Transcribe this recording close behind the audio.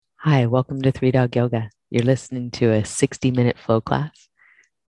Hi, welcome to Three Dog Yoga. You're listening to a 60-minute flow class.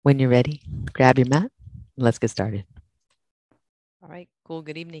 When you're ready, grab your mat and let's get started. All right, cool.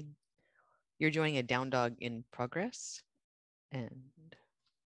 Good evening. You're joining a down dog in progress. And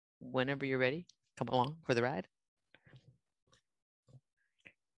whenever you're ready, come along for the ride.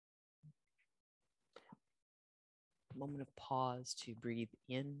 A moment of pause to breathe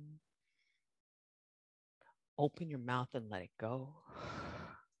in. Open your mouth and let it go.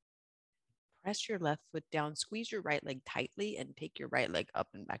 Press your left foot down, squeeze your right leg tightly, and take your right leg up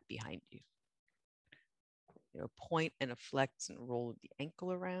and back behind you. Point and a flex and roll the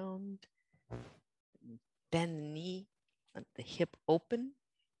ankle around. Bend the knee, let the hip open.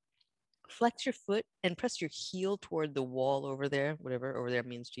 Flex your foot and press your heel toward the wall over there, whatever over there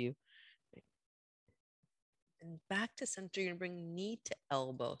means to you. And back to center, you're going to bring knee to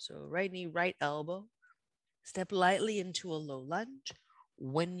elbow. So right knee, right elbow. Step lightly into a low lunge.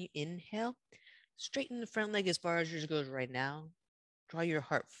 When you inhale, straighten the front leg as far as yours goes right now. Draw your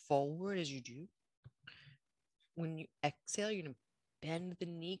heart forward as you do. When you exhale, you're going to bend the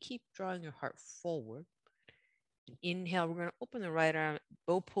knee. Keep drawing your heart forward. And inhale, we're going to open the right arm,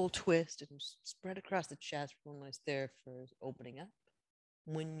 bow pull twist, and spread across the chest. Formalize there for opening up.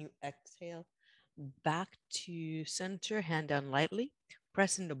 When you exhale, back to center, hand down lightly.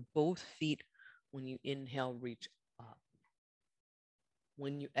 Press into both feet. When you inhale, reach up.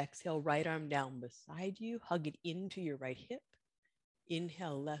 When you exhale, right arm down beside you, hug it into your right hip.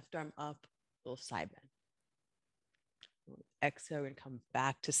 Inhale, left arm up, little side bend. Exhale, we're going to come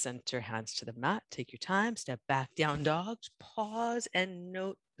back to center, hands to the mat. Take your time, step back, down dogs. Pause and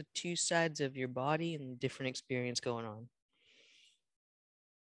note the two sides of your body and different experience going on.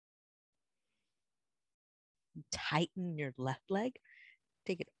 Tighten your left leg.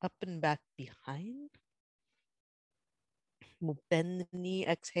 Take it up and back behind. We'll bend the knee,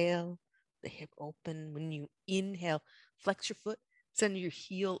 exhale, the hip open. When you inhale, flex your foot, send your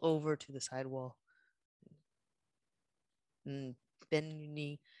heel over to the side wall. And bend your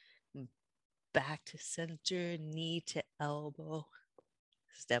knee, back to center, knee to elbow.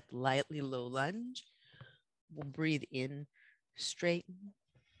 Step lightly, low lunge. We'll breathe in, straighten.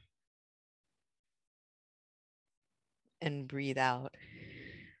 And breathe out,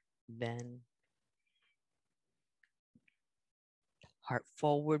 bend. Heart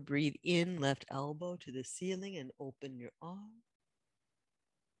forward, breathe in, left elbow to the ceiling and open your arm.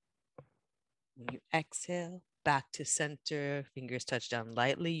 When you exhale, back to center, fingers touch down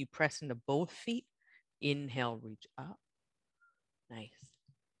lightly. You press into both feet. Inhale, reach up. Nice.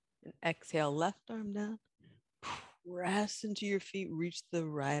 And exhale, left arm down. Press into your feet, reach the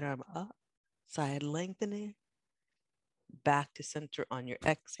right arm up. Side lengthening. Back to center on your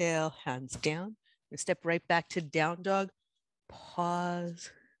exhale, hands down. And step right back to down dog. Pause.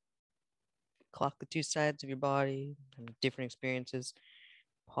 Clock the two sides of your body and different experiences.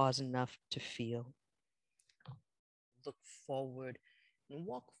 Pause enough to feel. Look forward and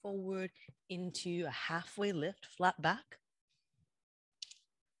walk forward into a halfway lift, flat back.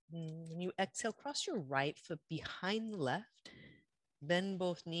 When you exhale, cross your right foot behind the left. Bend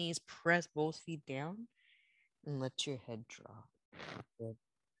both knees, press both feet down, and let your head drop. Good.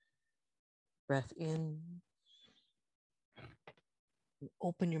 Breath in.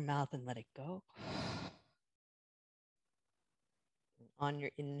 Open your mouth and let it go. On your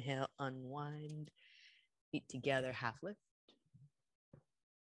inhale, unwind. Feet together, half lift.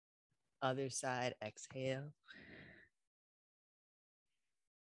 Other side, exhale.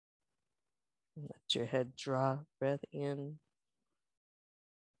 Let your head drop. Breath in.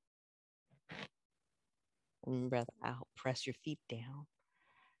 And breath out. Press your feet down.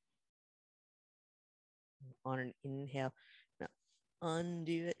 On an inhale, now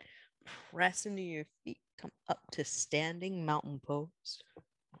undo it. Press into your feet. Come up to standing mountain pose.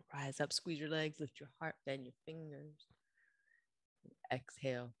 Rise up, squeeze your legs, lift your heart, bend your fingers.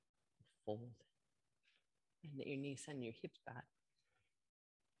 Exhale, fold. And let your knees send your hips back.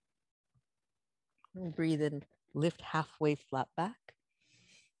 And breathe in, lift halfway, flat back.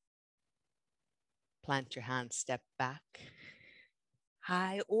 Plant your hands, step back.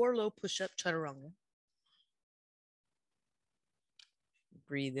 High or low push-up, chaturanga.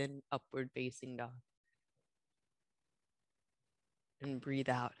 Breathe in, upward facing dog. And breathe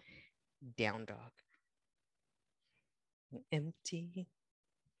out, down dog. Empty.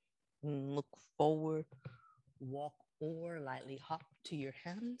 And look forward, walk or lightly hop to your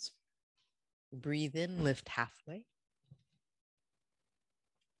hands. Breathe in, lift halfway.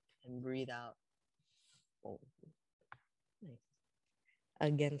 And breathe out, fold. Nice.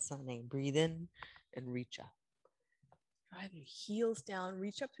 Again, Sane. Breathe in and reach up. Drive your heels down,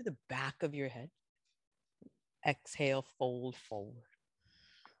 reach up to the back of your head. Exhale, fold forward.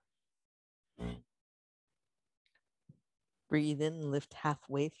 Breathe in, lift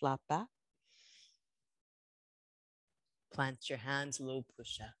halfway, flat back. Plant your hands, low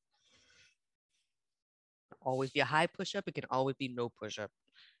push-up. Always be a high push-up. It can always be no push-up.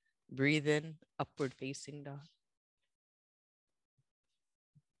 Breathe in, upward facing dog.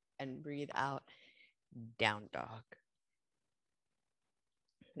 And breathe out, down dog.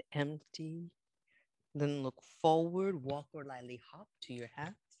 Empty. Then look forward, walk or lightly hop to your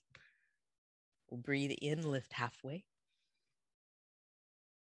hands. Breathe in, lift halfway.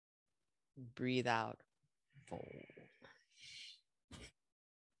 Breathe out, fold.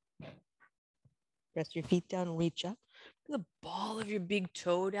 Press your feet down, reach up. Put the ball of your big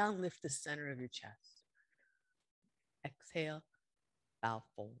toe down, lift the center of your chest. Exhale, bow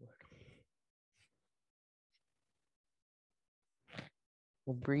forward.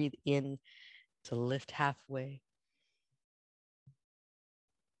 We'll breathe in to lift halfway.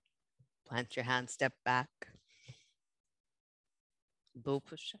 Plant your hands, step back. Low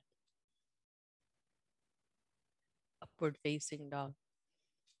push up. Upward facing dog.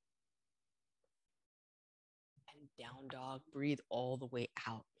 And down dog. Breathe all the way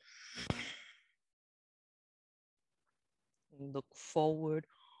out. Look forward,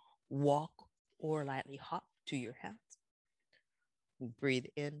 walk or lightly hop to your hands. Breathe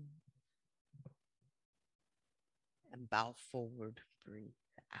in and bow forward. Breathe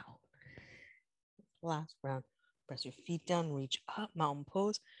out. Last round. Press your feet down, reach up, mountain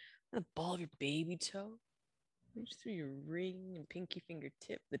pose. And the ball of your baby toe. Reach through your ring and pinky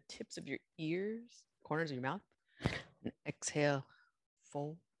fingertip, the tips of your ears, corners of your mouth. And exhale,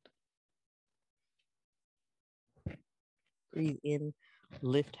 fold. Breathe in,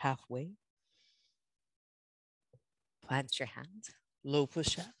 lift halfway. Plant your hands, low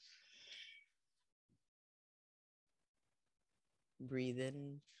push up. Breathe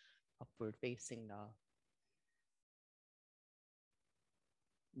in, upward facing dog.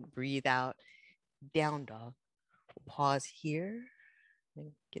 Breathe out, down dog. We'll pause here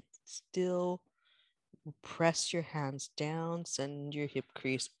and get still. Press your hands down, send your hip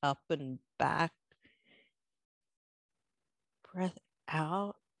crease up and back. Breath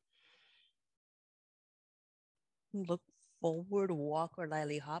out. Look forward, walk or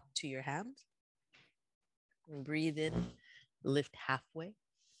lightly hop to your hands. And breathe in, lift halfway.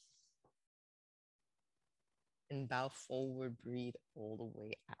 And bow forward, breathe all the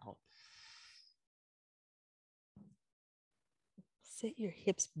way out. Sit your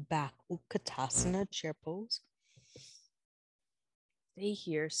hips back, Utkatasana, chair pose. Stay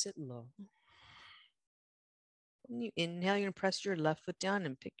here, sit low. When you inhale, you're gonna press your left foot down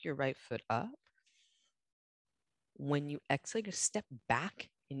and pick your right foot up. When you exhale, you're gonna step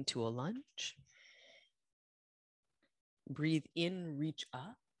back into a lunge. Breathe in, reach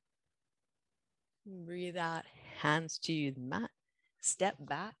up. Breathe out, hands to the mat. Step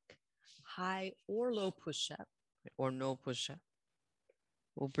back, high or low push-up, or no push-up.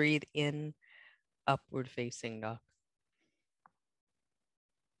 We'll breathe in, upward facing dog.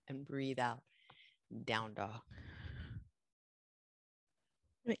 And breathe out, down dog.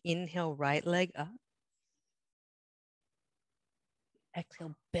 Inhale, right leg up.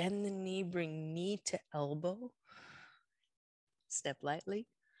 Exhale, bend the knee, bring knee to elbow. Step lightly.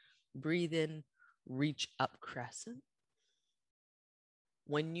 Breathe in, reach up crescent.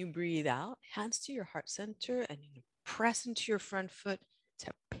 When you breathe out, hands to your heart center and you press into your front foot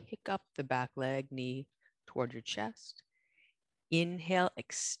to pick up the back leg, knee toward your chest. Inhale,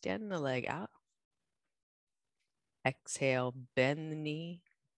 extend the leg out. Exhale, bend the knee.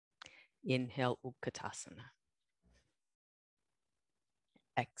 Inhale, Utkatasana.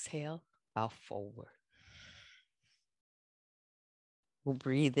 Exhale, bow forward. We'll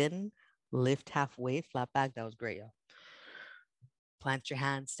breathe in, lift halfway, flat back. That was great, y'all. Plant your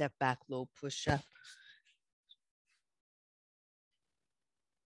hands, step back, low push up.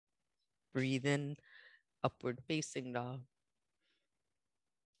 Breathe in, upward facing dog.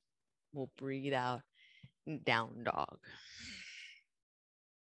 We'll breathe out, down dog.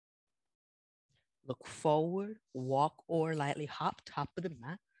 Look forward, walk or lightly hop, top of the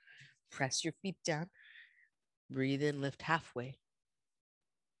mat. Press your feet down. Breathe in, lift halfway.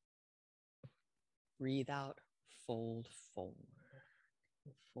 Breathe out, fold forward.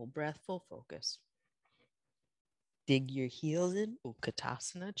 Full breath, full focus. Dig your heels in,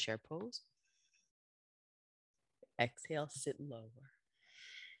 Utkatasana, chair pose. Exhale, sit lower.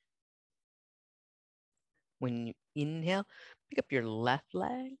 When you inhale, pick up your left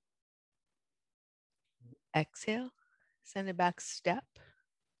leg. Exhale, Send it back step,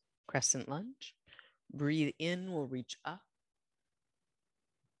 crescent lunge. Breathe in, we'll reach up.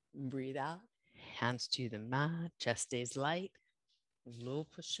 Breathe out, hands to the mat, chest stays light. Low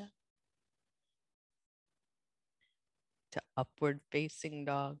push-up to upward facing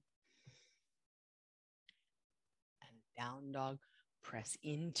dog. And down dog, press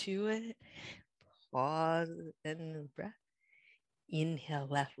into it. Pause and breath. Inhale,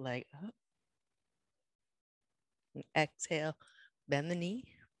 left leg up. And exhale, bend the knee,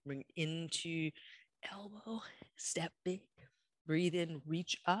 bring into elbow, step big. Breathe in,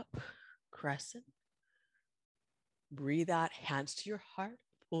 reach up, crescent. Breathe out, hands to your heart.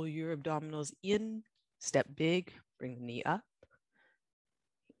 Pull your abdominals in, step big, bring the knee up.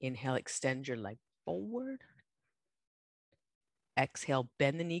 Inhale, extend your leg forward. Exhale,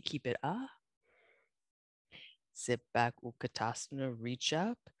 bend the knee, keep it up. Sit back, Utkatasana, reach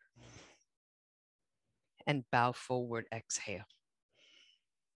up. And bow forward, exhale.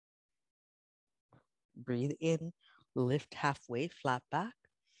 Breathe in, lift halfway, flat back.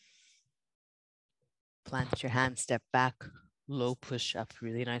 Plant your hands, step back, low push up,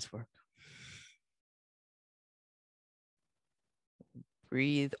 really nice work.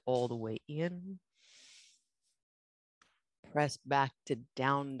 Breathe all the way in. Press back to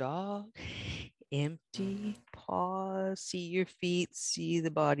down dog. Empty, pause, see your feet, see the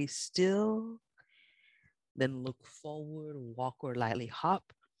body still. Then look forward, walk or lightly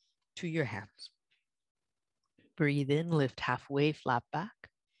hop to your hands. Breathe in, lift halfway, flat back.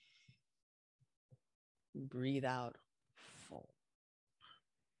 Breathe out, fold.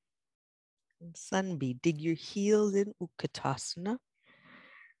 And Sunbeam, dig your heels in, Utkatasana.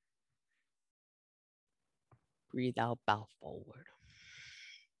 Breathe out, bow forward.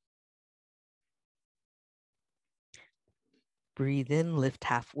 Breathe in, lift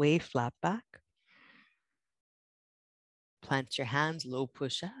halfway, flat back. Plant your hands, low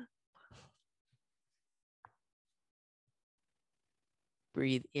push up.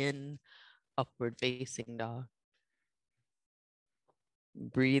 Breathe in, upward facing dog.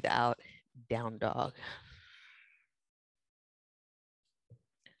 Breathe out, down dog.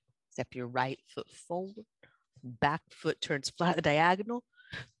 Step your right foot forward. Back foot turns flat diagonal.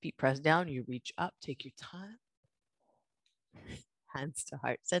 Feet press down, you reach up, take your time. Hands to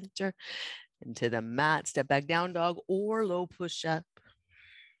heart center. Into the mat, step back down dog or low push up.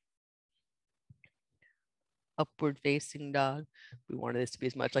 Upward facing dog. We wanted this to be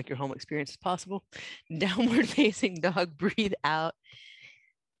as much like your home experience as possible. Downward facing dog, breathe out.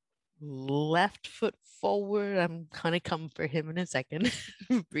 Left foot forward. I'm gonna come for him in a second.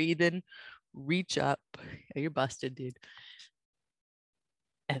 Breathe in, reach up. You're busted, dude.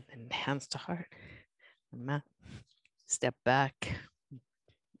 And then hands to heart. Mat. Step back.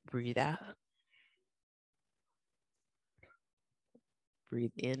 Breathe out.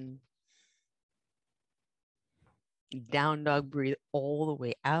 Breathe in. Down dog, breathe all the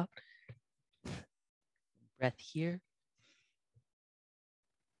way out. Breath here.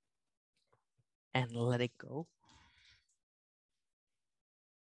 And let it go.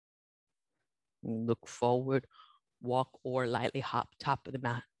 Look forward, walk or lightly hop top of the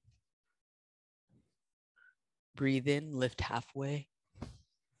mat. Breathe in, lift halfway.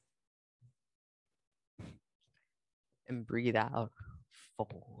 And breathe out,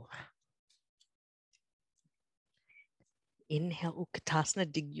 fold. Inhale,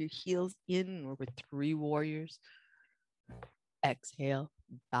 Utkatasana, dig your heels in over 3 warriors. Exhale,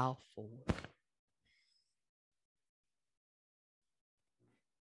 bow forward.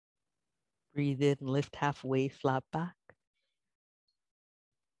 Breathe in, lift halfway, flat back.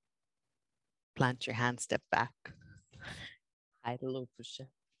 Plant your hand, step back. High to low push-up.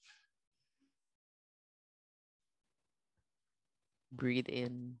 Breathe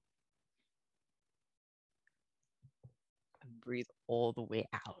in. And breathe all the way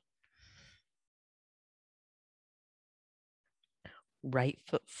out. Right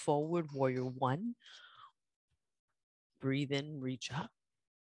foot forward, warrior 1. Breathe in, reach up.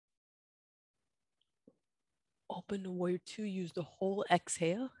 Open to warrior 2, use the whole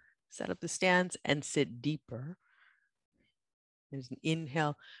exhale. Set up the stance and sit deeper. There's an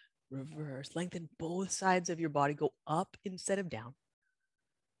inhale, reverse. Lengthen both sides of your body. Go up instead of down.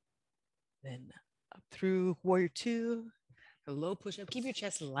 Then up through warrior 2. A low push-up. Keep your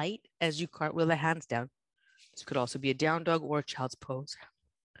chest light as you cartwheel the hands down. This could also be a down dog or a child's pose.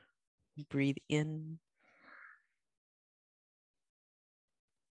 Breathe in.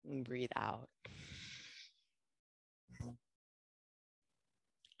 And breathe out.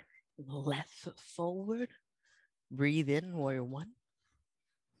 Left foot forward. Breathe in, warrior 1.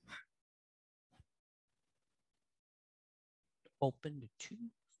 open to 2.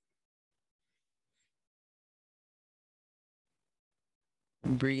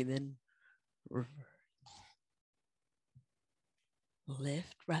 Breathe in, reverse.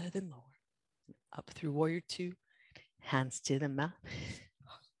 Lift rather than lower. Up through warrior 2. Hands to the mat.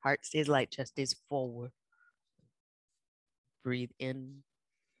 Heart stays light, chest stays forward. Breathe in.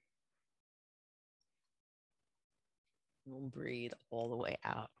 And breathe all the way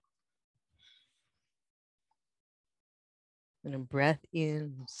out. And a breath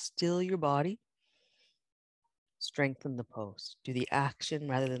in, still your body. Strengthen the pose. Do the action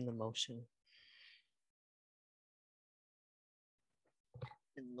rather than the motion.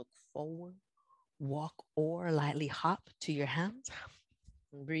 And look forward. Walk or lightly hop to your hands.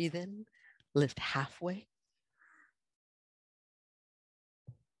 Breathe in, lift halfway.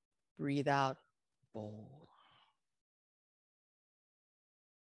 Breathe out, bold.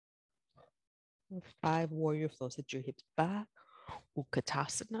 5 warrior flows. Hit your hips back.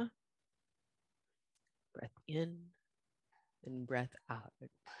 Utkatasana. Breath in and breath out.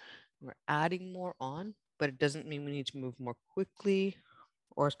 We're adding more on, but it doesn't mean we need to move more quickly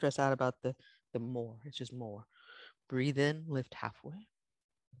or stress out about the more. It's just more. Breathe in, lift halfway.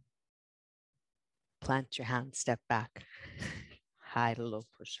 Plant your hands, step back. High to low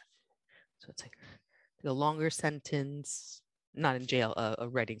push-up. So it's like a longer sentence, not in jail, a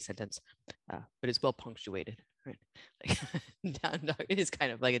writing sentence, but it's well punctuated. Right? Like down dog, it is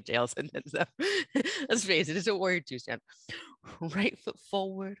kind of like a jail sentence though. Let's face it, it's a warrior 2 stand. Right foot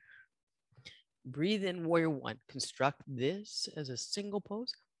forward. Breathe in warrior 1. Construct this as a single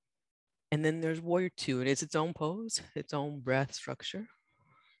pose. And then there's warrior 2, and it's its own pose, its own breath structure.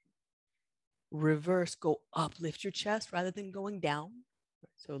 Reverse, go up, lift your chest rather than going down.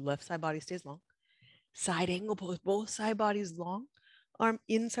 So left side body stays long. Side angle pose, both side bodies long. Arm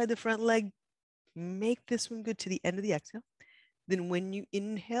inside the front leg. Make this one good to the end of the exhale. Then when you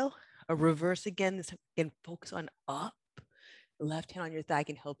inhale, a reverse again. This again, focus on up. Left hand on your thigh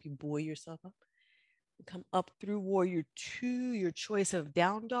can help you buoy yourself up. Come up through warrior 2, your choice of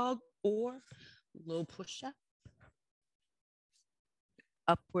down dog or low push-up.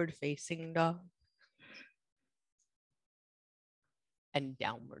 Upward facing dog. And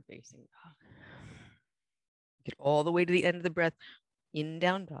downward facing dog. Get all the way to the end of the breath. In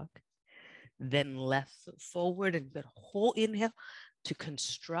down dog. Then left foot forward and get a whole inhale to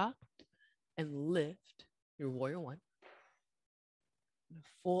construct and lift your warrior 1.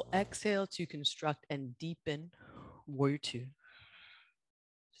 Full exhale to construct and deepen warrior 2.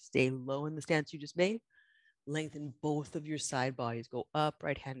 Stay low in the stance you just made. Lengthen both of your side bodies. Go up.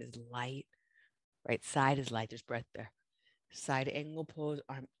 Right hand is light. Right side is light. There's breath there. Side angle pose.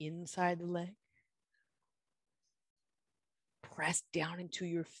 Arm inside the leg. Press down into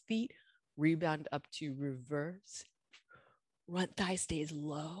your feet. Rebound up to reverse. Front thigh stays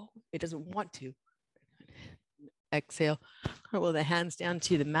low. It doesn't want to. Exhale. Roll the hands down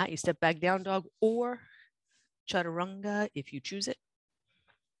to the mat. You step back down dog or chaturanga if you choose it.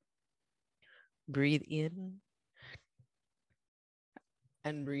 Breathe in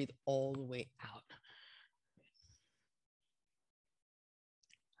and breathe all the way out.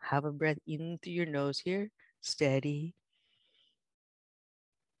 Have a breath in through your nose here. Steady.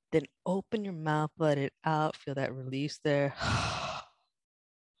 Then open your mouth, let it out. Feel that release there.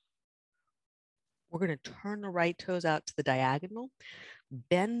 We're going to turn the right toes out to the diagonal.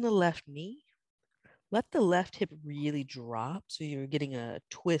 Bend the left knee. Let the left hip really drop. So you're getting a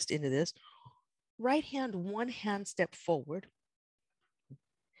twist into this. Right hand, one hand step forward.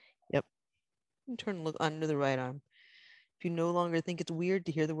 Yep. And turn and look under the right arm. If you no longer think it's weird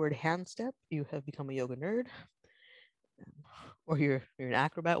to hear the word hand step, you have become a yoga nerd. Or you're an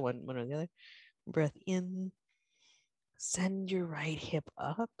acrobat, one or the other. Breath in. Send your right hip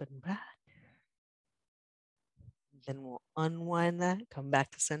up and back. Then we'll unwind that, come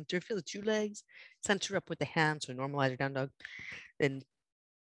back to center, feel the 2 legs, center up with the hands, so normalize your down dog. Then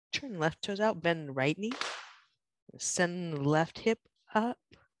turn left toes out, bend the right knee, send the left hip up,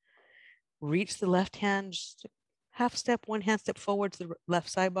 reach the left hand, just half step, one hand step forward so the left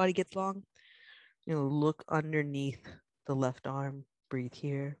side body gets long. You know, look underneath the left arm, breathe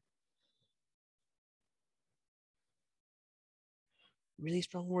here. Really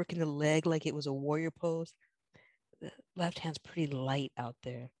strong work in the leg like it was a warrior pose. The left hand's pretty light out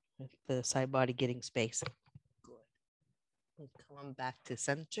there with the side body getting space. Good. We'll come back to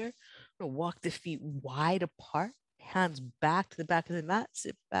center. We'll walk the feet wide apart, hands back to the back of the mat,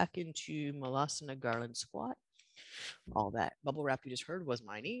 sit back into Malasana Garland squat. All that bubble wrap you just heard was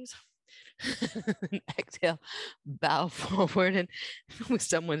my knees. Exhale, bow forward, and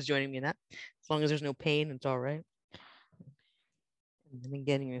someone's joining me in that. As long as there's no pain, it's all right. And then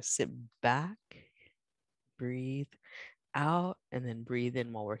again, you're going to sit back, breathe out, and then breathe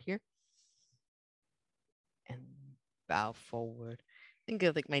in while we're here. And bow forward. Think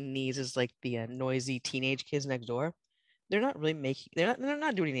of like my knees as like the noisy teenage kids next door. They're not really they're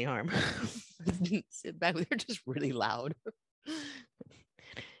not doing any harm. Sit back, they're just really loud.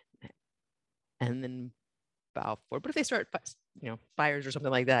 And then bow forward. But if they start, fires or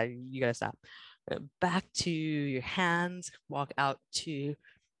something like that, you gotta stop. Back to your hands, walk out to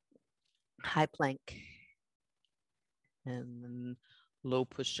high plank, and then low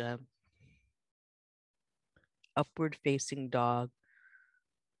push-up, upward facing dog,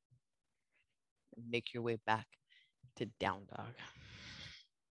 and make your way back to down dog.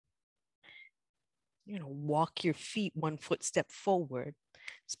 You're gonna walk your feet 1 foot step forward,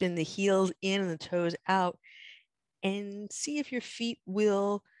 spin the heels in and the toes out, and see if your feet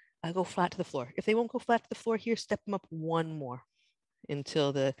will go flat to the floor. If they won't go flat to the floor here, step them up one more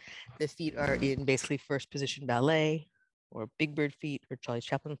until the feet are in basically first position ballet or big bird feet or Charlie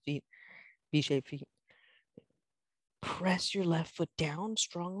Chaplin feet, V-shaped feet. Press your left foot down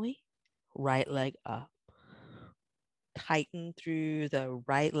strongly, right leg up. Tighten through the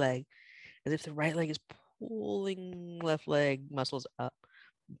right leg as if the right leg is pulling left leg muscles up.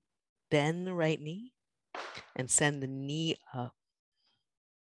 Bend the right knee and send the knee up.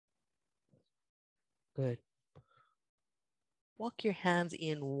 Good. Walk your hands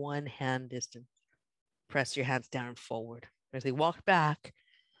in one hand distance. Press your hands down and forward. As they walk back,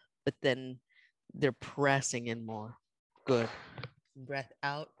 but then they're pressing in more. Good. Breath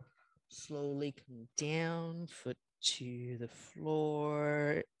out. Slowly come down, foot to the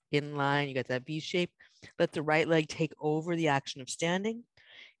floor, in line. You got that V shape. Let the right leg take over the action of standing.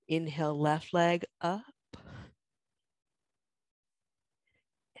 Inhale, left leg up.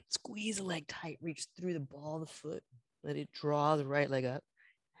 And squeeze the leg tight. Reach through the ball of the foot. Let it draw the right leg up.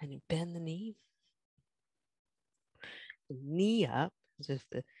 And you bend the knee. The knee up, as if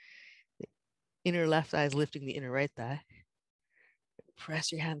the inner left thigh is lifting the inner right thigh.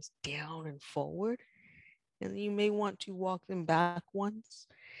 Press your hands down and forward. And you may want to walk them back once.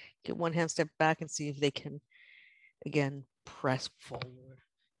 Get one hand step back and see if they can, again, press forward.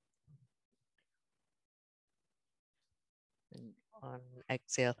 And on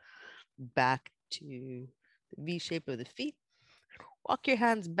exhale, back to the V shape of the feet. Walk your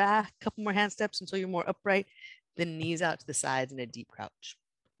hands back, a couple more hand steps until you're more upright. Then knees out to the sides in a deep crouch.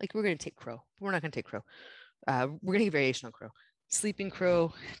 Like we're going to take crow. We're not going to take crow. We're going to get variation on crow. Sleeping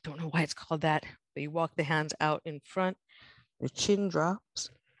crow, don't know why it's called that, but you walk the hands out in front. Your chin drops.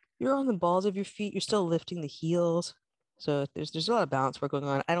 You're on the balls of your feet. You're still lifting the heels. So there's a lot of balance work going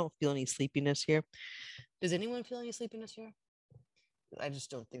on. I don't feel any sleepiness here. Does anyone feel any sleepiness here? I just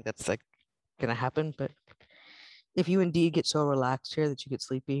don't think that's like going to happen. But if you indeed get so relaxed here that you get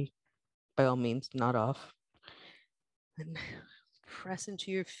sleepy, by all means, nod off. And press into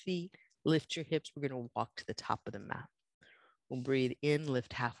your feet. Lift your hips. We're going to walk to the top of the mat. We'll breathe in,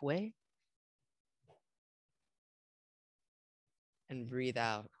 lift halfway. And breathe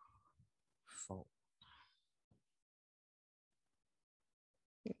out, fold.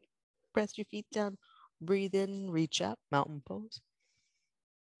 Press your feet down, breathe in, reach up, mountain pose.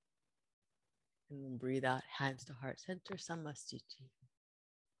 And then breathe out, hands to heart center, Samastiti.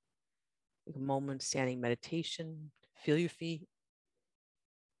 Take a moment, standing meditation, feel your feet,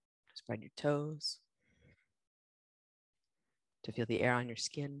 spread your toes, to feel the air on your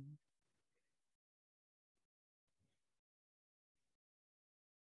skin.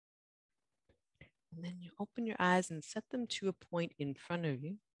 And then you open your eyes and set them to a point in front of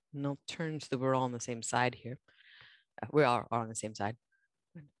you. And they'll turn so that we're all on the same side here. We are on the same side.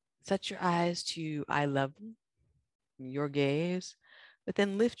 Set your eyes to eye level, your gaze, but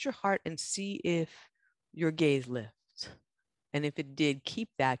then lift your heart and see if your gaze lifts. And if it did, keep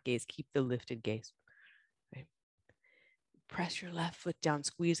that gaze, keep the lifted gaze. Right? Press your left foot down,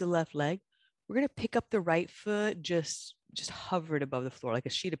 squeeze the left leg. We're going to pick up the right foot, just hover it above the floor, like a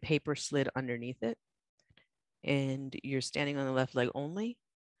sheet of paper slid underneath it. And you're standing on the left leg only.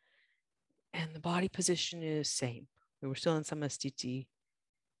 And the body position is same. We're still in Samastiti.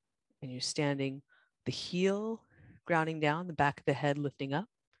 And you're standing, the heel grounding down, the back of the head lifting up.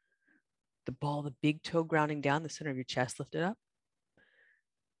 The ball, the big toe grounding down, the center of your chest lifted up.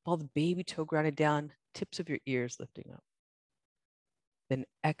 Ball, the baby toe grounded down, tips of your ears lifting up. Then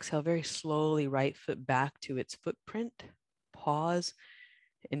exhale very slowly, right foot back to its footprint. Pause.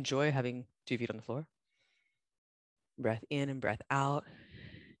 Enjoy having 2 feet on the floor. Breath in and breath out.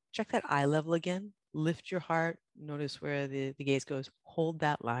 Check that eye level again. Lift your heart. Notice where the gaze goes. Hold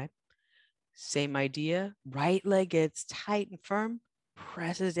that line. Same idea. Right leg gets tight and firm.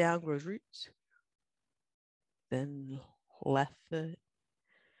 presses down, grows roots. Then left foot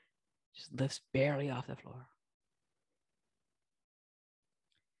just lifts barely off the floor.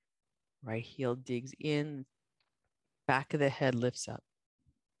 Right heel digs in, back of the head lifts up.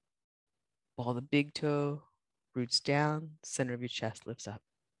 Ball the big toe, roots down, center of your chest lifts up.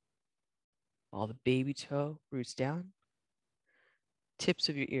 Ball the baby toe, roots down, tips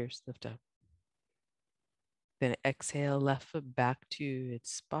of your ears lift up. Then exhale, left foot back to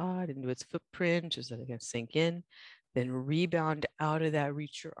its spot, into its footprint, just let it sink in. Then rebound out of that,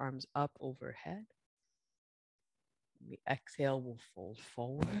 reach your arms up overhead. The exhale will fold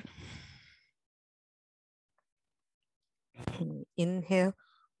forward. Inhale,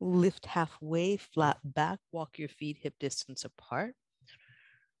 lift halfway, flat back, walk your feet hip distance apart.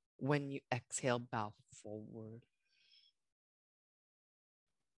 When you exhale, bow forward.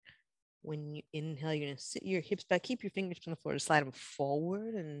 When you inhale, you're going to sit your hips back, keep your fingers on the floor to slide them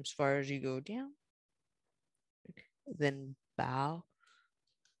forward and as far as you go down. Then bow.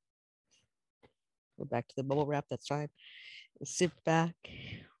 Go back to the bubble wrap, that's fine. Sit back,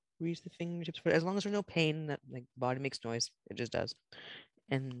 reach the fingertips forward. As long as there's no pain, that like body makes noise, it just does.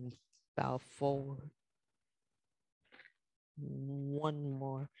 And bow forward. One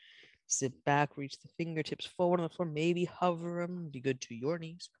more. Sit back, reach the fingertips forward on the floor, maybe hover them, be good to your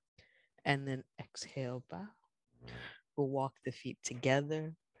knees. And then exhale, bow. We'll walk the feet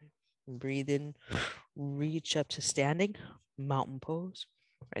together. Breathe in, reach up to standing, mountain pose.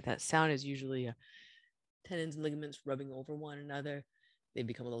 Right, that sound is usually tendons and ligaments rubbing over one another. They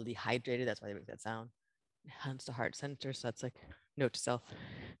become a little dehydrated. That's why they make that sound. Hands to heart center. So that's like note to self: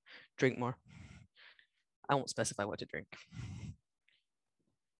 drink more. I won't specify what to drink.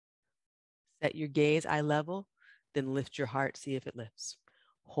 Set your gaze eye level, then lift your heart. See if it lifts.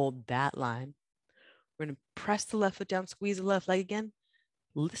 Hold that line. We're going to press the left foot down, squeeze the left leg again.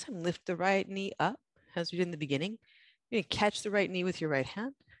 This time, lift the right knee up as we did in the beginning. You're going to catch the right knee with your right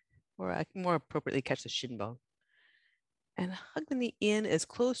hand, or I can more appropriately catch the shin bone. And hug the knee in as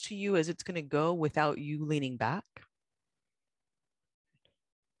close to you as it's going to go without you leaning back.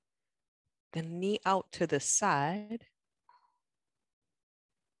 Then knee out to the side.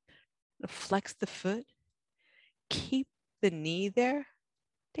 Flex the foot. Keep the knee there.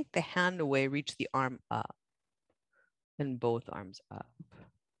 Take the hand away, reach the arm up. Then both arms up.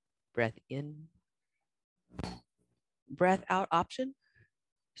 Breath in. Breath out option.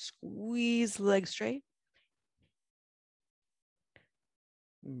 Squeeze the leg straight.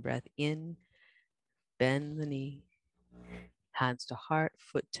 Breath in. Bend the knee. Hands to heart,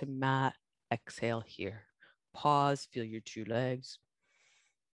 foot to mat. Exhale here. Pause, feel your two legs.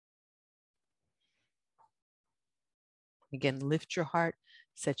 Again, lift your heart,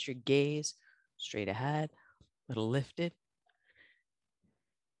 set your gaze straight ahead, a little lifted.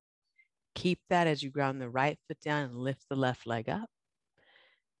 Keep that as you ground the right foot down and lift the left leg up.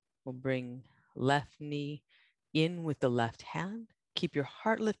 We'll bring left knee in with the left hand. Keep your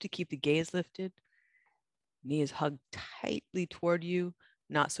heart lifted, keep the gaze lifted. Knee is hugged tightly toward you,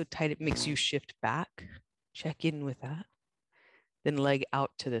 not so tight it makes you shift back. Check in with that. Then leg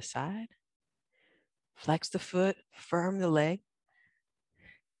out to the side. Flex the foot, firm the leg.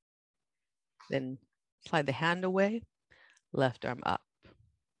 Then slide the hand away, left arm up.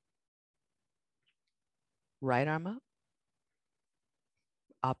 Right arm up.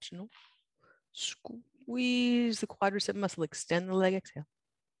 Optional. Squeeze the quadricep muscle, extend the leg, exhale.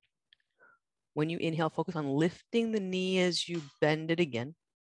 When you inhale, focus on lifting the knee as you bend it again.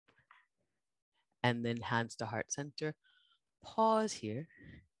 And then hands to heart center. Pause here.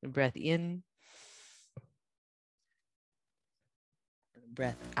 And breath in.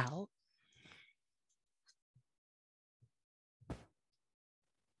 Breath out.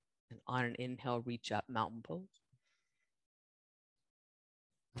 And on an inhale, reach up, mountain pose.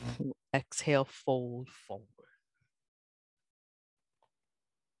 Exhale, fold forward.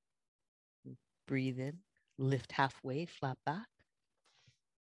 Breathe in, lift halfway, flat back.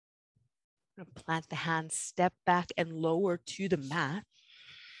 Plant the hands, step back and lower to the mat.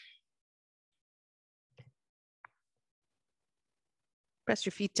 Press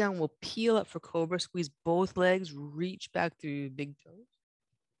your feet down. We'll peel up for cobra. Squeeze both legs. Reach back through big toes.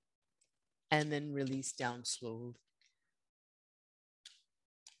 And then release down slowly.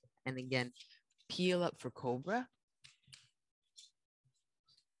 And again, peel up for cobra.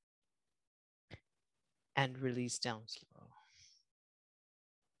 And release down slow.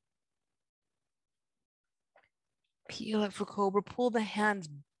 Peel up for cobra. Pull the hands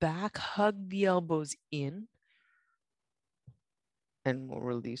back. Hug the elbows in. And we'll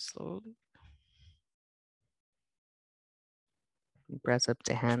release slowly. Press up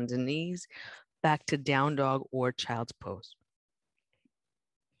to hands and knees, back to down dog or child's pose.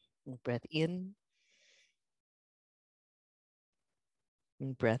 Breath in.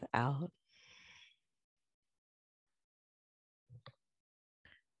 And breath out.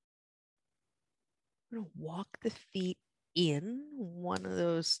 I'm going to walk the feet in one of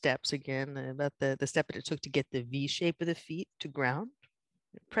those steps again, about the step that it took to get the V shape of the feet to ground.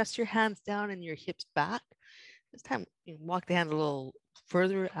 Press your hands down and your hips back. This time, you walk the hands a little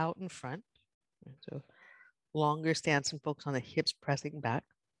further out in front. So longer stance and focus on the hips pressing back.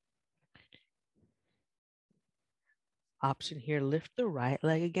 Option here, lift the right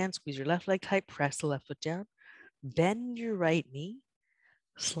leg again, squeeze your left leg tight, press the left foot down, bend your right knee,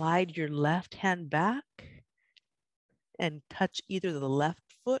 slide your left hand back, and touch either the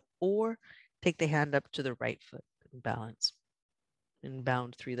left foot or take the hand up to the right foot and balance. And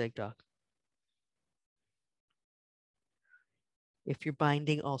bound three-leg dog. If you're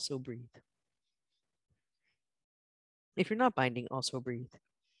binding, also breathe. If you're not binding, also breathe.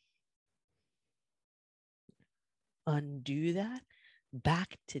 Undo that.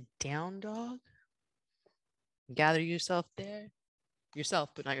 Back to down dog. Gather yourself there. Yourself,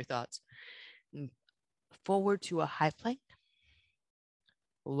 but not your thoughts. Forward to a high plank.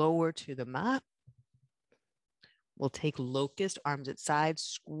 Lower to the mat. We'll take locust, arms at sides,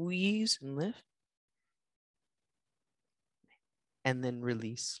 squeeze and lift. And then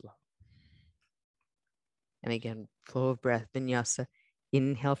release slow. And again, flow of breath, vinyasa.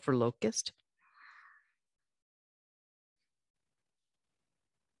 Inhale for locust.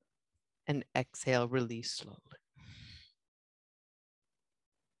 And exhale, release slowly.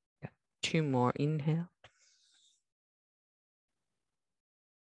 Got 2 more, inhale.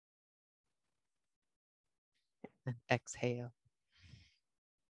 And exhale.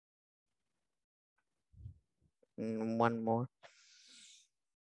 And 1 more.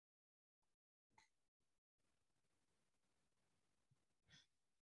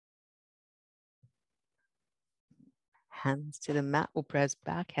 Hands to the mat. We'll press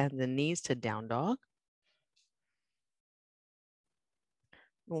back, hands and knees to down dog.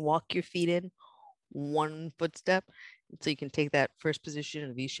 Walk your feet in 1 footstep. So you can take that first position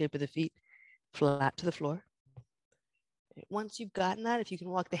in a V shape of the feet, flat to the floor. Once you've gotten that, if you can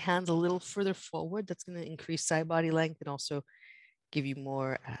walk the hands a little further forward, that's going to increase side body length and also give you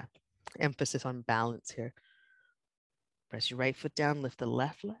more emphasis on balance here. Press your right foot down, lift the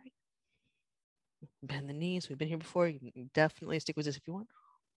left leg. Bend the knees. We've been here before. You can definitely stick with this if you want.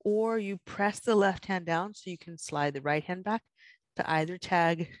 Or you press the left hand down so you can slide the right hand back to either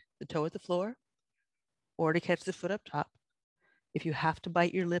tag the toe at the floor or to catch the foot up top. If you have to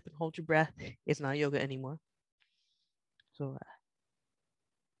bite your lip and hold your breath, it's not yoga anymore. So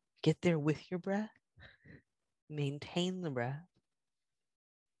get there with your breath. Maintain the breath.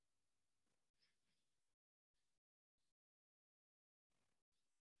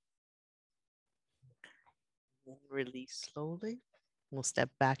 And release slowly. We'll step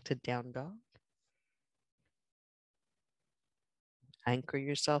back to down dog. Anchor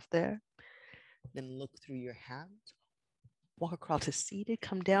yourself there. Then look through your hands. Walk across to seated.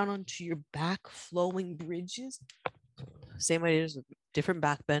 Come down onto your back, flowing bridges. Same idea, as a different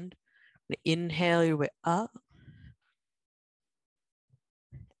back bend. Inhale your way up.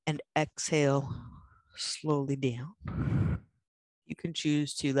 And exhale slowly down. You can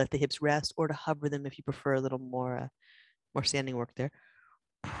choose to let the hips rest or to hover them if you prefer a little more standing work there.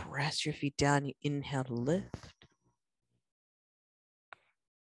 Press your feet down. You inhale to lift.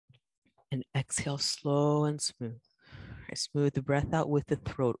 And exhale slow and smooth. Smooth the breath out with the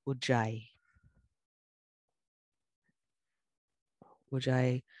throat, Ujjayi.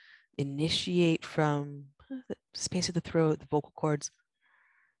 Ujjayi. Initiate from the space of the throat, the vocal cords,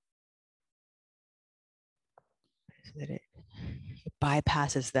 so that it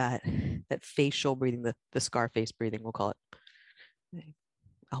bypasses that facial breathing, the scar face breathing, we'll call it.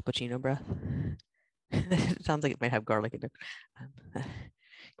 Al Pacino breath. It sounds like it might have garlic in it.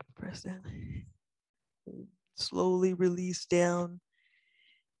 Press down. Slowly release down.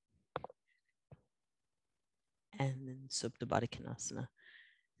 And then Supta Baddha Konasana.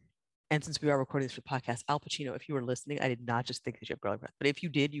 And since we are recording this for the podcast, Al Pacino, if you were listening, I did not just think that you have garlic breath. But if you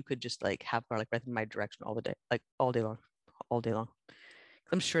did, you could just like have garlic breath in my direction all the day, like all day long.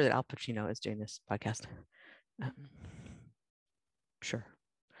 I'm sure that Al Pacino is doing this podcast. Sure.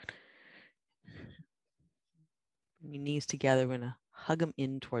 Your knees together, we're gonna hug them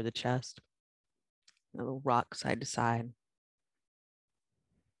in toward the chest. A little rock side to side.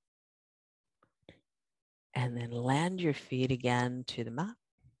 And then land your feet again to the mat.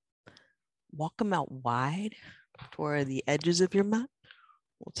 Walk them out wide. toward the edges of your mat.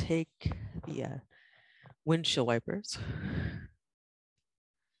 We'll take the windshield wipers.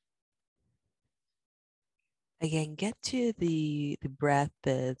 Again, get to the breath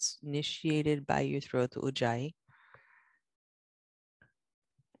that's initiated by your throat, the ujjayi.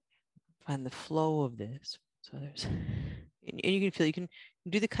 Find the flow of this. So there's, and you can feel, you can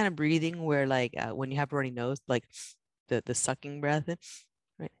do the kind of breathing where like when you have a runny nose, like the sucking breath,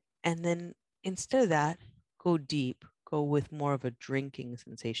 right? And then instead of that, go deep, go with more of a drinking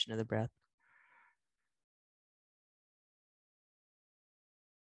sensation of the breath.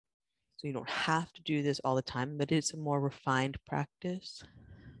 So you don't have to do this all the time, but it's a more refined practice.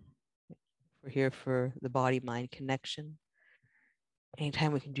 We're here for the body-mind connection.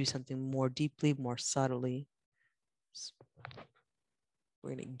 Anytime we can do something more deeply, more subtly,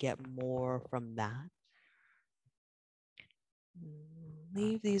 we're going to get more from that.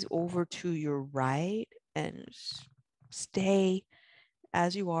 Leave these over to your right and stay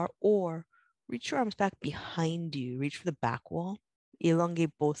as you are, or reach your arms back behind you. Reach for the back wall. Elongate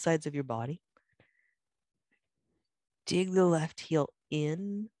both sides of your body. Dig the left heel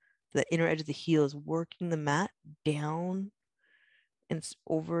in. The inner edge of the heel is working the mat down and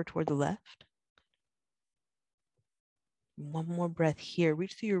over toward the left. One more breath here.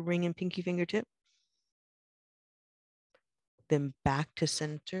 Reach through your ring and pinky fingertip. Then back to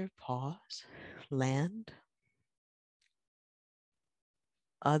center. Pause. Land.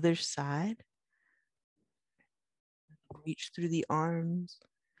 Other side. Reach through the arms.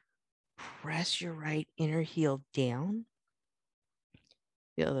 Press your right inner heel down.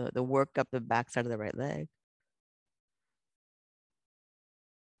 Feel the work up the back side of the right leg.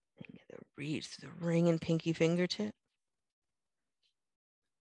 Reach through the ring and pinky fingertip.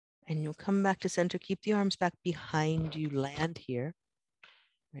 And you'll come back to center. Keep the arms back behind you. Land here.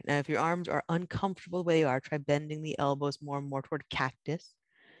 Right now, if your arms are uncomfortable the way you are, try bending the elbows more and more toward cactus.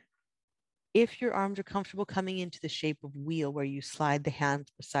 If your arms are comfortable coming into the shape of wheel where you slide the hands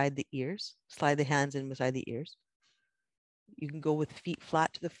beside the ears, slide the hands in beside the ears. You can go with feet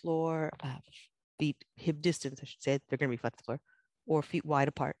flat to the floor, feet hip distance, I should say. They're going to be flat to the floor, or feet wide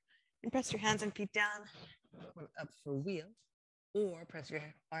apart. And press your hands and feet down, up for wheel, or press your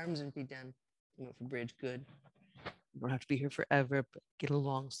arms and feet down, for bridge. Good. You don't have to be here forever, but get a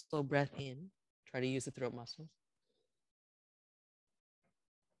long, slow breath in. Try to use the throat muscles.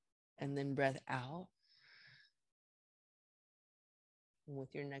 And then breath out. And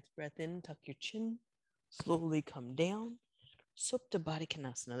with your next breath in, tuck your chin, slowly come down. Supta Baddha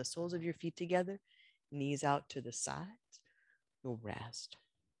Konasana, the soles of your feet together, knees out to the sides. You'll rest.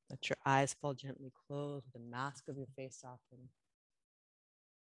 Let your eyes fall gently closed, the mask of your face soften.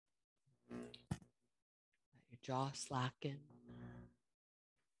 Let your jaw slacken.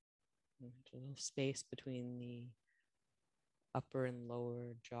 There's a little space between the upper and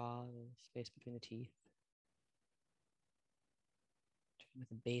lower jaw, the space between the teeth. Turn with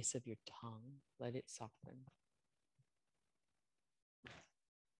the base of your tongue, let it soften.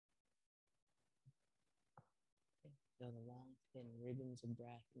 Feel the long, thin ribbons of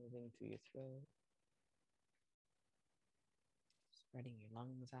breath moving through your throat, spreading your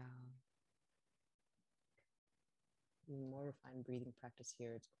lungs out. More refined breathing practice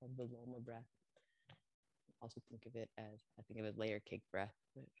here. It's called Viloma breath. Also think of it as layer cake breath.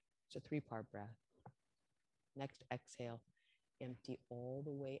 It's a 3-part breath. Next exhale, empty all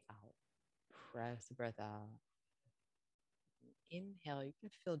the way out. Press the breath out. Inhale, you can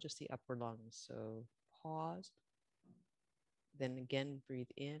fill just the upper lungs. So pause. Then again,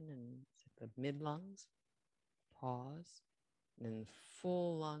 breathe in and the mid lungs. Pause. And then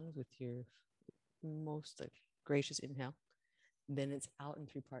full lungs with your most gracious inhale. Then it's out in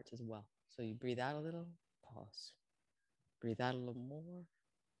 3 parts as well. So you breathe out a little, pause. Breathe out a little more,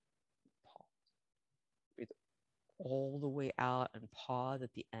 pause. Breathe all the way out and pause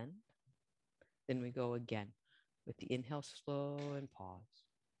at the end. Then we go again with the inhale slow and pause.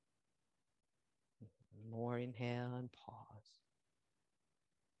 More inhale and pause.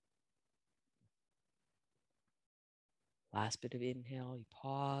 Last bit of inhale, you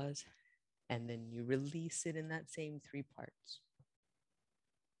pause, and then you release it in that same 3 parts.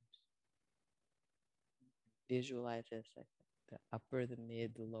 Visualize this, like the upper, the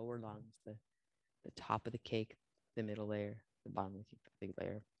mid, the lower lungs, the top of the cake, the middle layer, the bottom of the big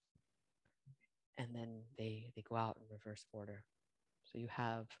layer. And then they go out in reverse order. So you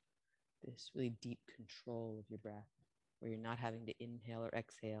have this really deep control of your breath where you're not having to inhale or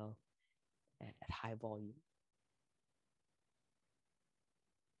exhale at high volume.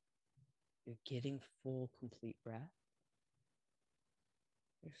 You're getting full, complete breath.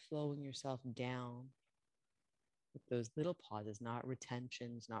 You're slowing yourself down with those little pauses, not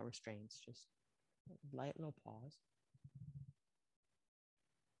retentions, not restraints, just light little pause.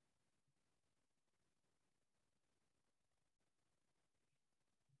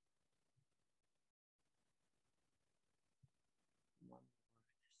 One more.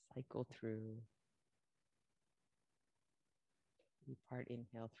 Cycle through. 3-part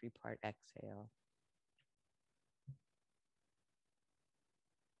inhale, 3-part exhale.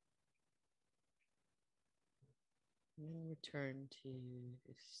 And then return to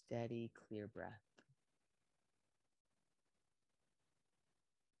a steady, clear breath.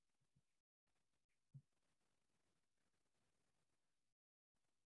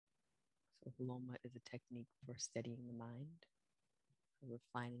 So Loma is a technique for steadying the mind, for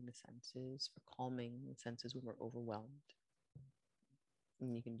refining the senses, for calming the senses when we're overwhelmed.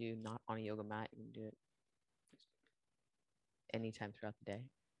 And you can do not on a yoga mat, you can do it anytime throughout the day.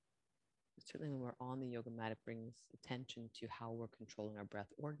 But certainly when we're on the yoga mat, it brings attention to how we're controlling our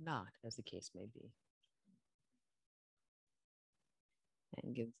breath or not, as the case may be.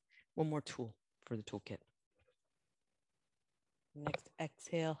 And gives one more tool for the toolkit. Next,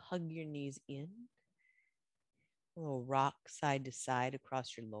 exhale, hug your knees in. A little rock side to side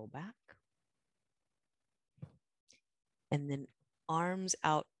across your low back. And then arms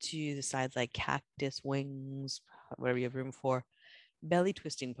out to the sides like cactus, wings, whatever you have room for. Belly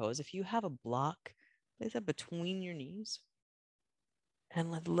twisting pose. If you have a block, place that between your knees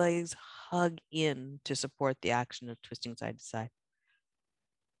and let the legs hug in to support the action of twisting side to side.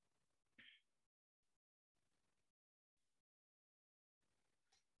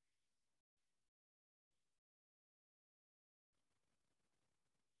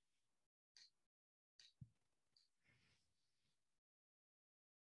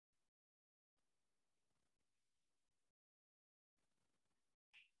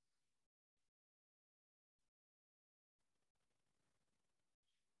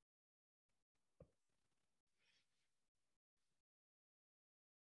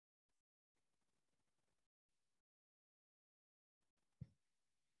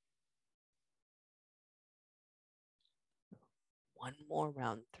 One more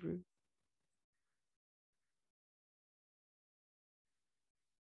round through.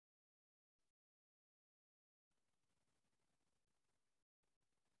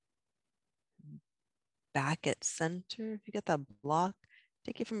 Back at center. If you get that block,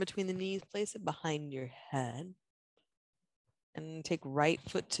 take it from between the knees, place it behind your head. And take right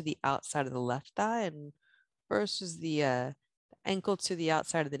foot to the outside of the left thigh. And first is the ankle to the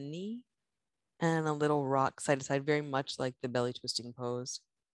outside of the knee. And a little rock side to side, very much like the belly twisting pose.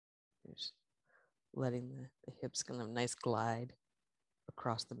 Just letting the hips kind of nice glide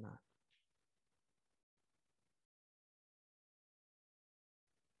across the mat.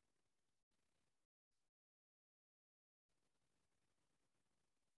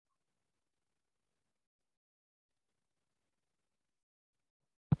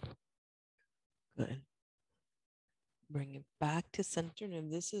 Good. Bring it back to center. And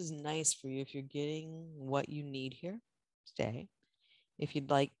if this is nice for you, if you're getting what you need here, stay. If you'd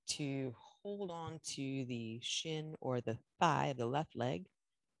like to hold on to the shin or the thigh of the left leg,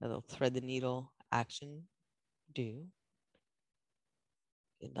 that'll thread the needle action, do.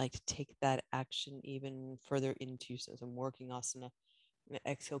 If you'd like to take that action even further into some working asana, I'm gonna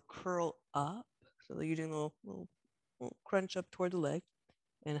exhale, curl up. So you're doing a little crunch up toward the leg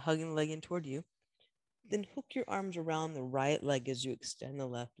and hugging the leg in toward you. Then hook your arms around the right leg as you extend the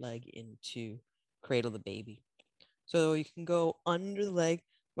left leg into cradle the baby. So you can go under the leg.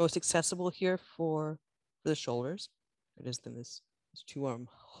 Most accessible here for the shoulders. It is then this 2-arm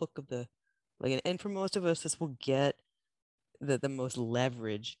hook of the leg. And for most of us, this will get the most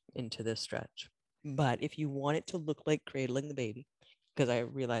leverage into this stretch. But if you want it to look like cradling the baby, because I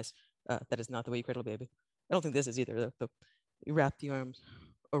realize that is not the way you cradle a baby. I don't think this is either. You wrap the arms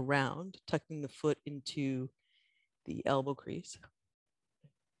around, tucking the foot into the elbow crease.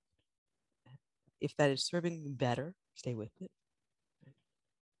 If that is serving better, stay with it.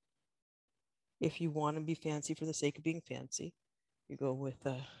 If you want to be fancy for the sake of being fancy, you go with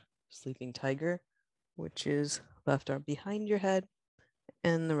a sleeping tiger, which is left arm behind your head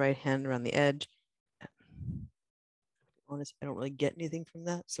and the right hand around the edge. Honest, I don't really get anything from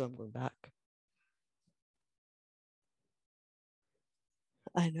that, so I'm going back.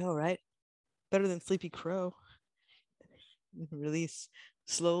 I know, right? Better than sleepy crow. Release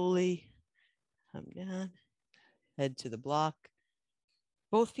slowly. Come down. Head to the block.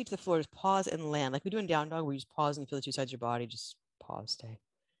 Both feet to the floor. Just pause and land. Like we do in down dog, where you just pause and feel the two sides of your body. Just pause, stay.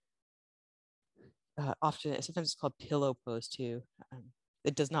 Often, sometimes it's called pillow pose too.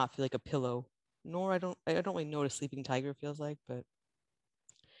 It does not feel like a pillow nor I don't really know what a sleeping tiger feels like, but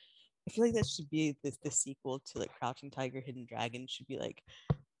I feel like that should be the sequel to like Crouching Tiger, Hidden Dragon should be like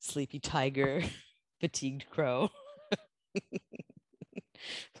Sleepy Tiger, Fatigued Crow.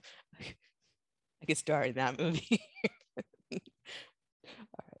 I could star in that movie. All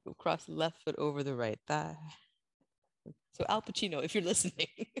right, we'll cross the left foot over the right thigh. So Al Pacino, if you're listening.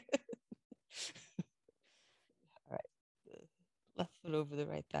 All right, the left foot over the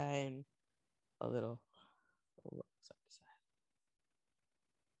right thigh and a little side to side.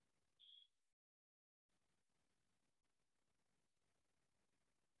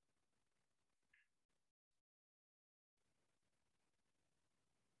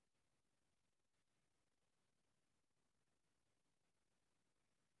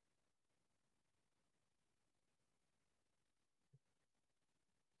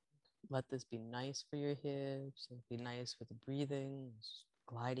 Let this be nice for your hips. It'll be nice for the breathing,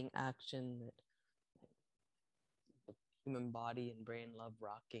 gliding action that the human body and brain love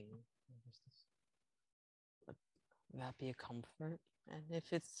rocking. Let that be a comfort. And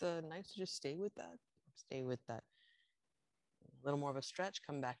if it's nice to just stay with that, stay with that. A little more of a stretch,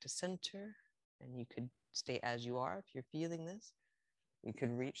 come back to center, and you could stay as you are if you're feeling this. You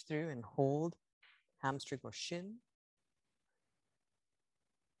could reach through and hold hamstring or shin.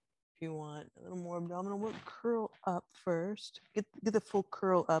 If you want a little more abdominal work, curl up first. Get the full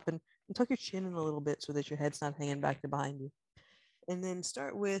curl up and tuck your chin in a little bit so that your head's not hanging back to behind you. And then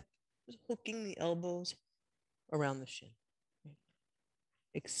start with just hooking the elbows around the shin.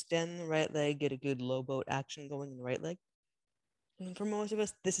 Extend the right leg, get a good low boat action going in the right leg. And for most of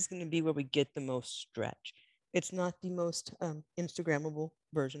us, this is going to be where we get the most stretch. It's not the most Instagrammable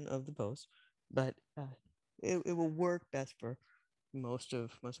version of the pose, but it will work best for most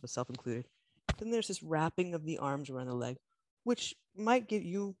of us, self included. Then there's this wrapping of the arms around the leg, which might give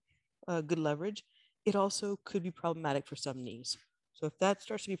you good leverage. It also could be problematic for some knees. So if that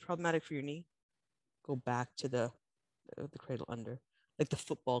starts to be problematic for your knee, go back to the cradle under, like the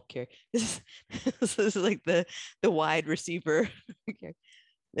football carry. This is like the wide receiver. Okay.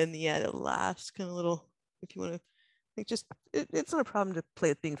 Then the last kind of little, if you want to, like just it's not a problem to play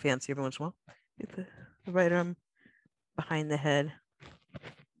with being fancy every once in a while. Get the right arm behind the head.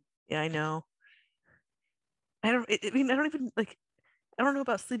 Yeah, I know. I don't. I mean, I don't even like. I don't know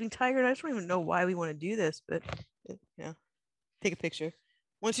about sleeping tiger. I just don't even know why we want to do this. But yeah, take a picture.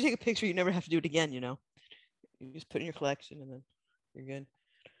 Once you take a picture, you never have to do it again. You just put it in your collection, and then you're good.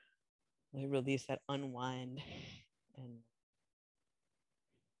 Let release that unwind and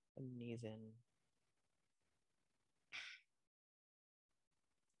knees in.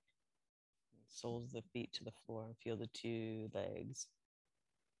 Soles of the feet to the floor and feel the two legs.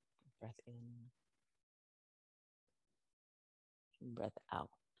 Breath in. Breath out.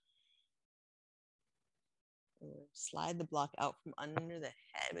 Slide the block out from under the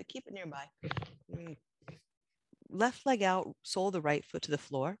head, but keep it nearby. Left leg out, sole the right foot to the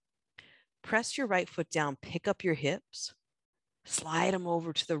floor. Press your right foot down, pick up your hips, slide them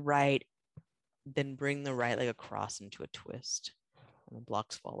over to the right, then bring the right leg across into a twist. And the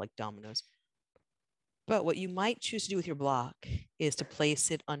blocks fall like dominoes. But what you might choose to do with your block is to place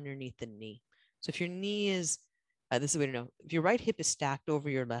it underneath the knee. So if your knee is, this is the way to know, if your right hip is stacked over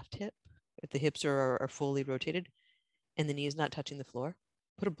your left hip, if the hips are fully rotated and the knee is not touching the floor,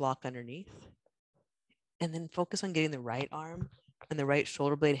 put a block underneath and then focus on getting the right arm and the right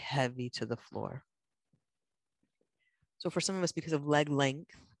shoulder blade heavy to the floor. So for some of us, because of leg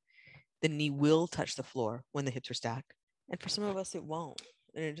length, the knee will touch the floor when the hips are stacked. And for some of us, it won't.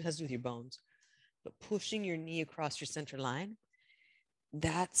 And it just has to do with your bones. But pushing your knee across your center line,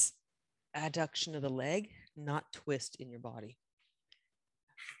 that's adduction of the leg, not twist in your body.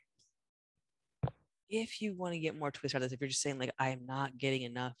 If you want to get more twist out of this, if you're just saying like, I am not getting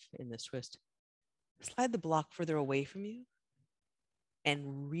enough in this twist, slide the block further away from you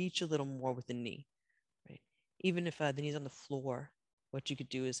and reach a little more with the knee, right? Even if the knee's on the floor, what you could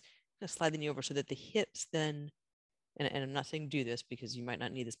do is slide the knee over so that the hips then, and I'm not saying do this because you might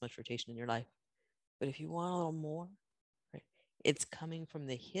not need this much rotation in your life, but if you want a little more, right, it's coming from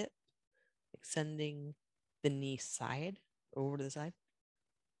the hip, extending the knee side over to the side,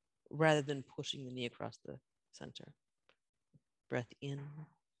 rather than pushing the knee across the center. Breath in.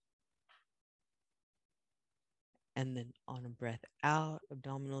 And then on a breath out,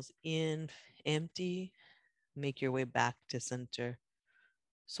 abdominals in, empty. Make your way back to center.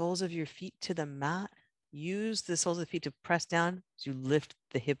 Soles of your feet to the mat. Use the soles of the feet to press down as you lift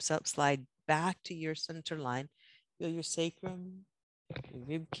the hips up, slide back to your center line. Feel your sacrum, your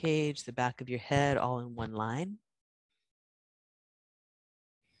rib cage, the back of your head all in one line.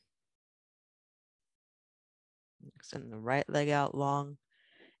 Extend the right leg out long.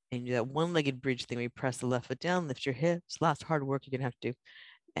 And do that one-legged bridge thing where you press the left foot down, lift your hips. Lots of hard work you're going to have to do.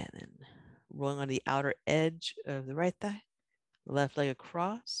 And then rolling on the outer edge of the right thigh, left leg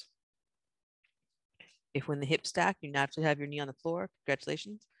across. If when the hips stack, you naturally have your knee on the floor,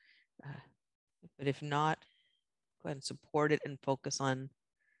 congratulations. But if not, go ahead and support it and focus on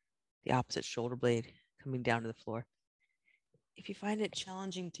the opposite shoulder blade coming down to the floor. If you find it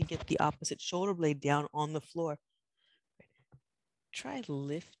challenging to get the opposite shoulder blade down on the floor, try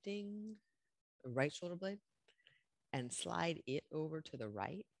lifting the right shoulder blade and slide it over to the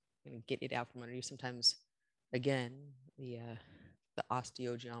right and get it out from under you. Sometimes, again, the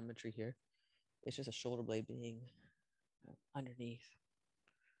osteogeometry here, it's just a shoulder blade being underneath.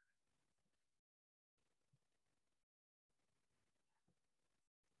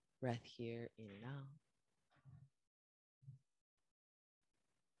 Breath here, in and out.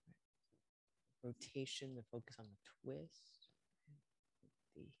 Rotation, the focus on the twist.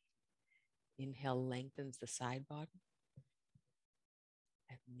 The inhale lengthens the side body.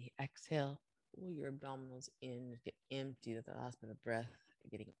 And the exhale, pull your abdominals in, get empty with the last bit of breath,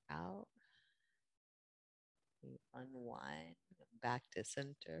 getting out. You unwind back to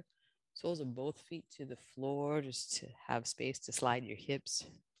center. Soles of both feet to the floor, just to have space to slide your hips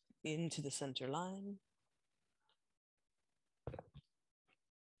into the center line.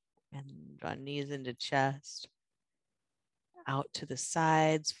 And draw knees into chest. Out to the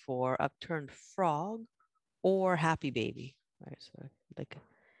sides for upturned frog or happy baby. Right, so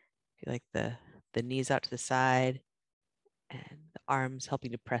feel like the knees out to the side and the arms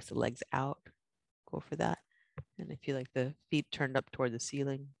helping to press the legs out. Go for that. And if you like the feet turned up toward the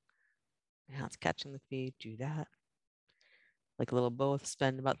ceiling, hands catching the feet, do that. Like a little both,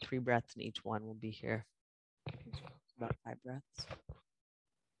 spend about 3 breaths in each one. We'll be here about 5 breaths.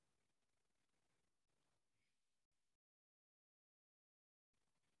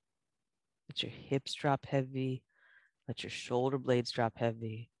 Let your hips drop heavy. Let your shoulder blades drop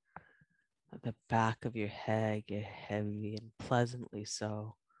heavy. Let the back of your head get heavy and pleasantly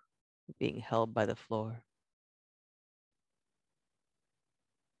so, being held by the floor.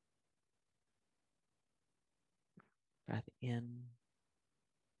 Breath in.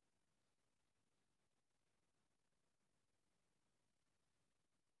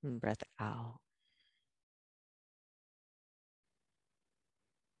 And breath out.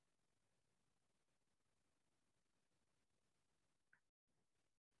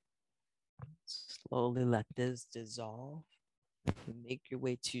 Slowly let this dissolve and make your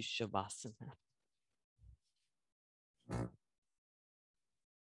way to Shavasana.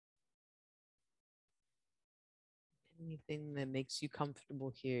 Anything that makes you comfortable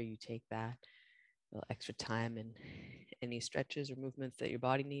here, you take that. A little extra time and any stretches or movements that your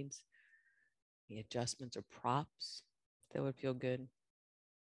body needs, any adjustments or props that would feel good.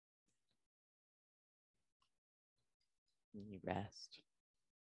 And you rest.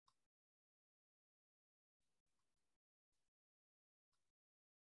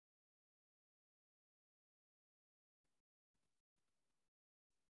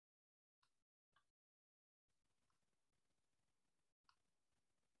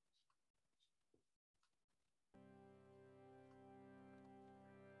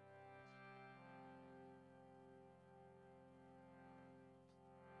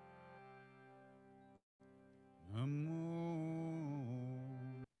 Namo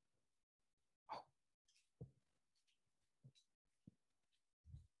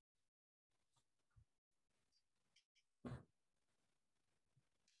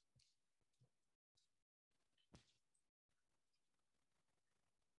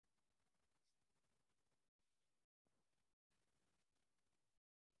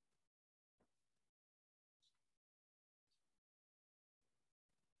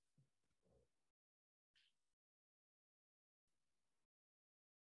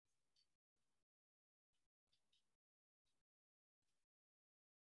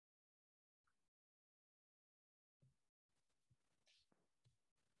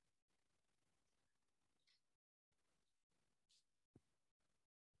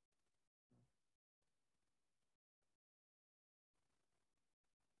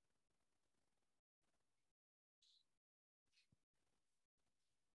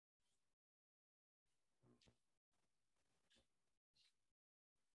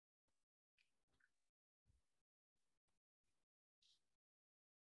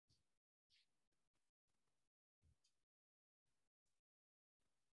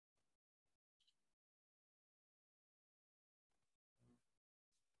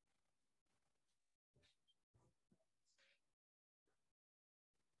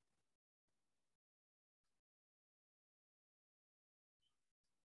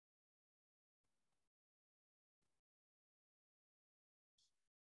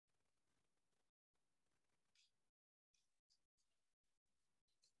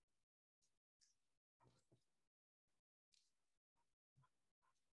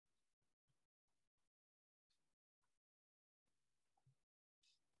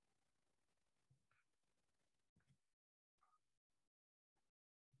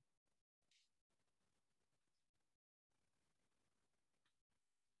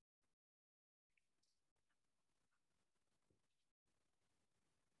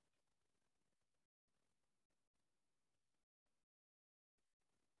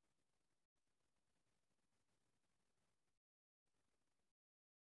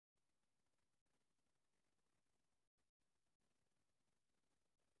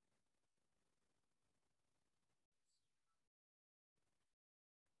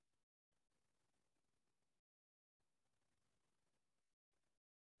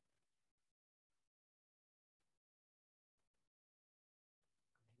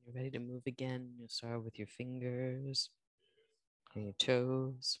you're ready to move again, you'll start with your fingers and your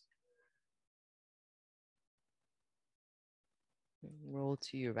toes. Roll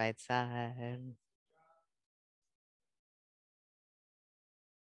to your right side.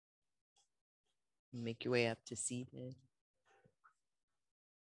 Make your way up to seated.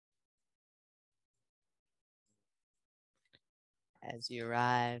 As you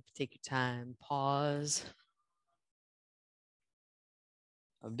arrive, take your time, pause.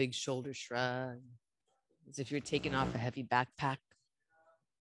 A big shoulder shrug, as if you're taking off a heavy backpack.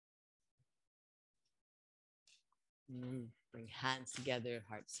 Bring hands together,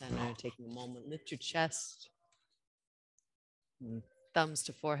 heart center, taking a moment, lift your chest. Thumbs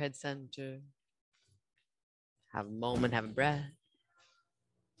to forehead center. Have a moment, have a breath.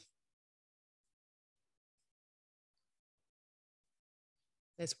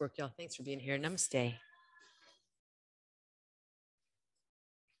 Nice work, y'all. Thanks for being here. Namaste.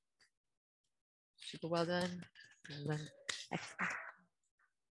 Super well done. Well done. Excellent.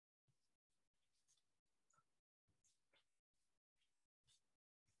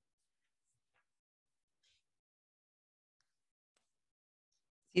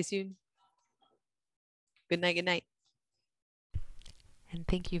 See you soon. Good night. Good night. And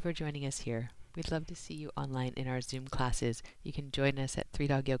thank you for joining us here. We'd love to see you online in our Zoom classes. You can join us at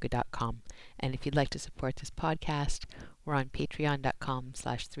 3dogyoga.com. And if you'd like to support this podcast, we're on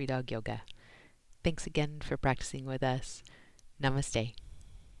patreon.com/3dogyoga. Thanks again for practicing with us. Namaste.